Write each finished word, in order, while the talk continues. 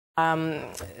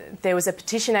There was a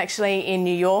petition actually in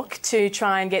New York to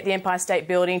try and get the Empire State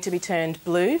Building to be turned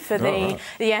blue for the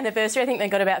anniversary. I think they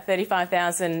got about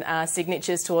 35,000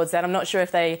 signatures towards that. I'm not sure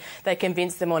if they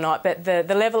convinced them or not, but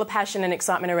the level of passion and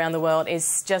excitement around the world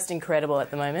is just incredible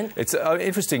at the moment. It's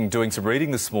interesting doing some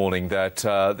reading this morning that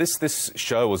this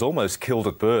show was almost killed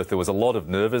at birth. There was a lot of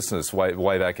nervousness way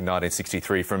back in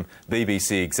 1963 from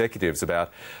BBC executives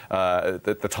about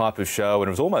the type of show, and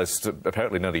it was almost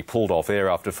apparently nearly pulled off air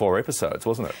after 4 episodes,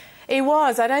 wasn't it? It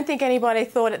was. I don't think anybody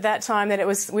thought at that time that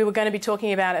we were going to be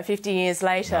talking about it 50 years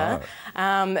later.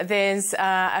 No. There's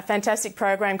a fantastic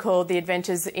program called The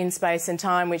Adventures in Space and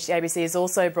Time, which the ABC is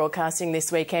also broadcasting this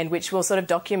weekend, which will sort of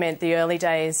document the early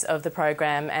days of the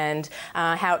program and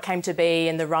how it came to be,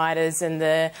 and the writers and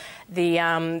the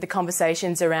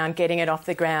conversations around getting it off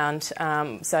the ground.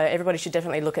 So everybody should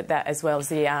definitely look at that as well as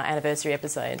the anniversary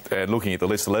episode. Looking at the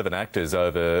list, 11 actors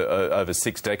over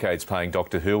 6 decades playing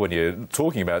Doctor Who, and you're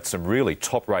talking about some really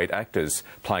top-rate actors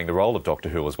playing the role of Doctor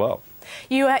Who as well.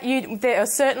 There are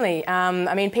certainly.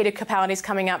 I mean, Peter Capaldi's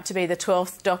coming up to be the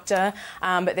 12th Doctor,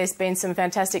 but there's been some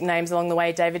fantastic names along the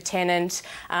way. David Tennant,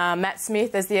 Matt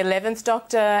Smith as the 11th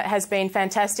Doctor has been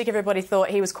fantastic. Everybody thought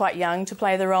he was quite young to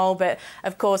play the role, but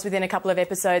of course within a couple of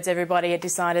episodes everybody had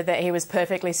decided that he was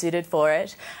perfectly suited for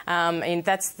it. And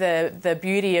that's the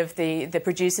beauty of the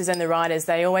producers and the writers.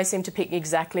 They always seem to pick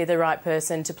exactly the right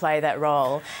person to play that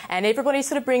role, and everybody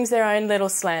sort of brings their own little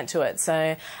slant to it.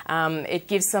 So it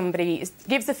gives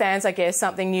the fans, I guess,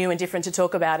 something new and different to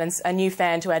talk about, and a new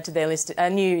fan to add to their list, a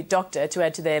new Doctor to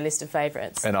add to their list of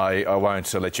favourites. And I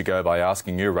won't let you go by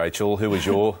asking you, Rachel, who was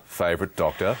your favourite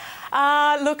Doctor?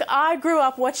 Look, I grew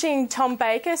up watching Tom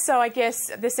Baker, so I guess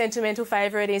the sentimental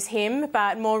favourite is him.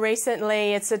 But more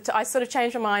recently, I sort of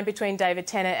changed my mind between David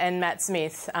Tennant and Matt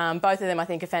Smith. Both of them, I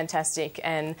think, are fantastic,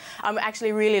 and I'm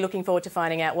actually really looking forward to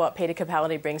finding out what Peter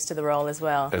Capaldi brings to the role as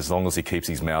well. As long as he keeps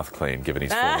his mouth clean, given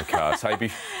his former cast.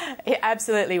 Hey, he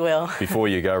absolutely will. Before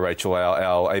you go, Rachel,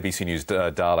 our ABC News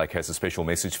Dalek has a special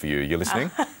message for you. You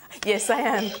listening? Yes, I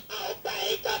am.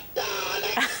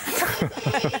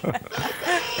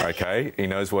 OK, he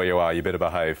knows where you are. You better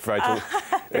behave. Rachel,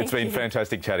 it's been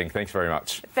fantastic chatting. Thanks very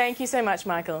much. Thank you so much,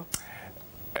 Michael.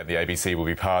 And the ABC will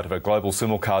be part of a global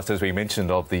simulcast, as we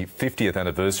mentioned, of the 50th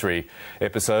anniversary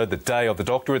episode, The Day of the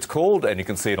Doctor it's called, and you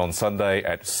can see it on Sunday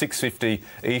at 6:50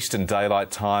 Eastern Daylight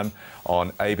Time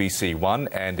on ABC One,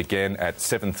 and again at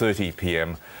 7:30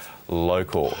 p.m.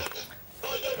 local.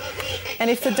 And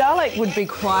if the Dalek would be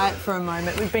quiet for a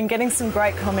moment, we've been getting some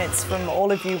great comments from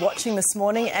all of you watching this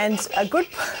morning, and a good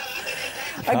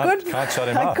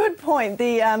point.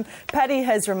 Paddy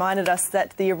has reminded us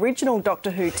that the original Doctor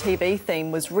Who TV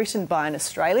theme was written by an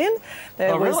Australian.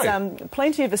 There was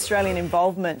plenty of Australian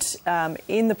involvement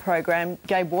in the program.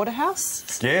 Gabe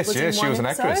Waterhouse. Yes, she was an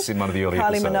actress in one of the early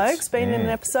episodes. Kylie Minogue's been in an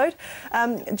episode.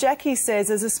 Jackie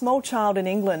says, as a small child in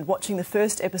England watching the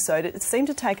first episode, it seemed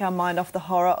to take our mind off the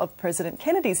horror of President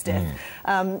Kennedy's death.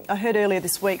 I heard earlier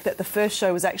this week that the first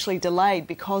show was actually delayed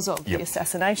because of the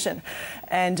assassination,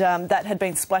 and that had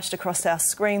been splashed across our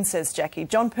screen, says Jackie.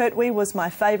 John Pertwee was my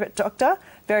favourite Doctor,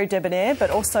 very debonair, but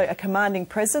also a commanding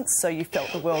presence, so you felt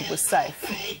the world was safe.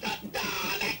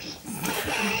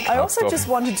 I also just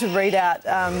wanted to read out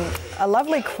a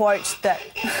lovely quote that...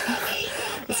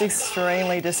 It's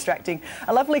extremely distracting.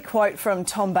 A lovely quote from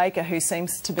Tom Baker, who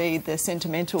seems to be the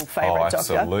sentimental favourite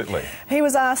Doctor. Absolutely. He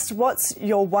was asked, what's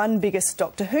your one biggest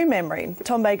Doctor Who memory?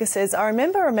 Tom Baker says, I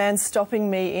remember a man stopping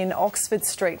me in Oxford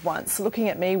Street once, looking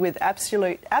at me with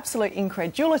absolute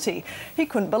incredulity. He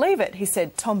couldn't believe it. He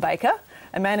said, Tom Baker?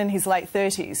 A man in his late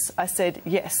 30s. I said,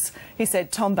 yes. He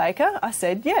said, Tom Baker? I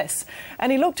said, yes. And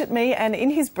he looked at me, and in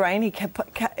his brain he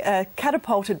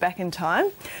catapulted back in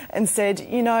time and said,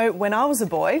 you know, when I was a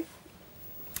boy,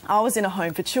 I was in a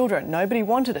home for children. Nobody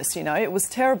wanted us, you know. It was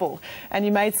terrible. And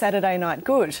you made Saturday night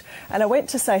good. And I went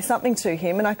to say something to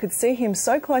him, and I could see him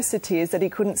so close to tears that he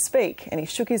couldn't speak. And he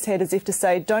shook his head as if to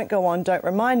say, don't go on, don't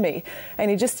remind me. And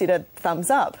he just did a thumbs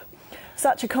up.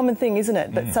 Such a common thing, isn't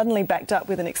it? But suddenly backed up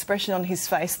with an expression on his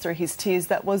face through his tears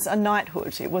that was a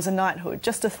knighthood. It was a knighthood.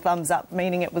 Just a thumbs up,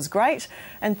 meaning it was great.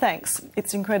 And thanks.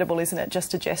 It's incredible, isn't it?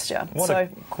 Just a gesture. What a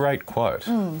great quote.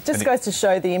 Just goes to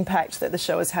show the impact that the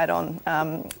show has had on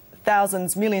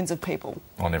thousands, millions of people.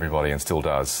 On everybody, and still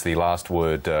does. The last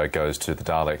word goes to the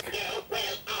Dalek.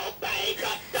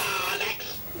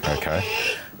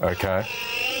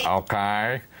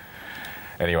 OK.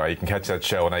 Anyway, you can catch that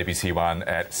show on ABC One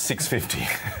at 6:50.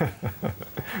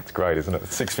 It's great, isn't it?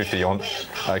 6:50 on.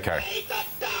 OK.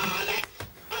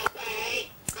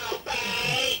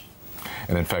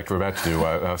 And in fact, we're about to do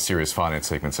a serious finance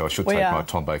segment, so I should We take are. my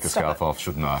Tom Baker scarf off,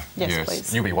 shouldn't I? Yes,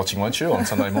 please. You'll be watching, won't you, on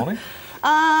Sunday morning?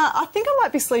 I think I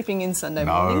might be sleeping in Sunday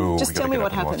morning. Just we've gotta tell me get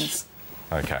what up and happens.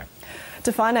 watch. OK.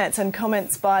 To finance, and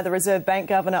comments by the Reserve Bank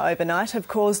Governor overnight have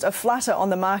caused a flutter on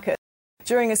the market.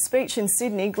 During a speech in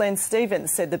Sydney, Glenn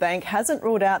Stevens said the bank hasn't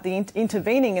ruled out the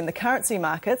intervening in the currency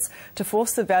markets to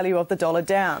force the value of the dollar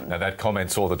down. Now, that comment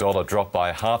saw the dollar drop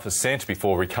by 0.5 cent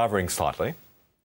before recovering slightly.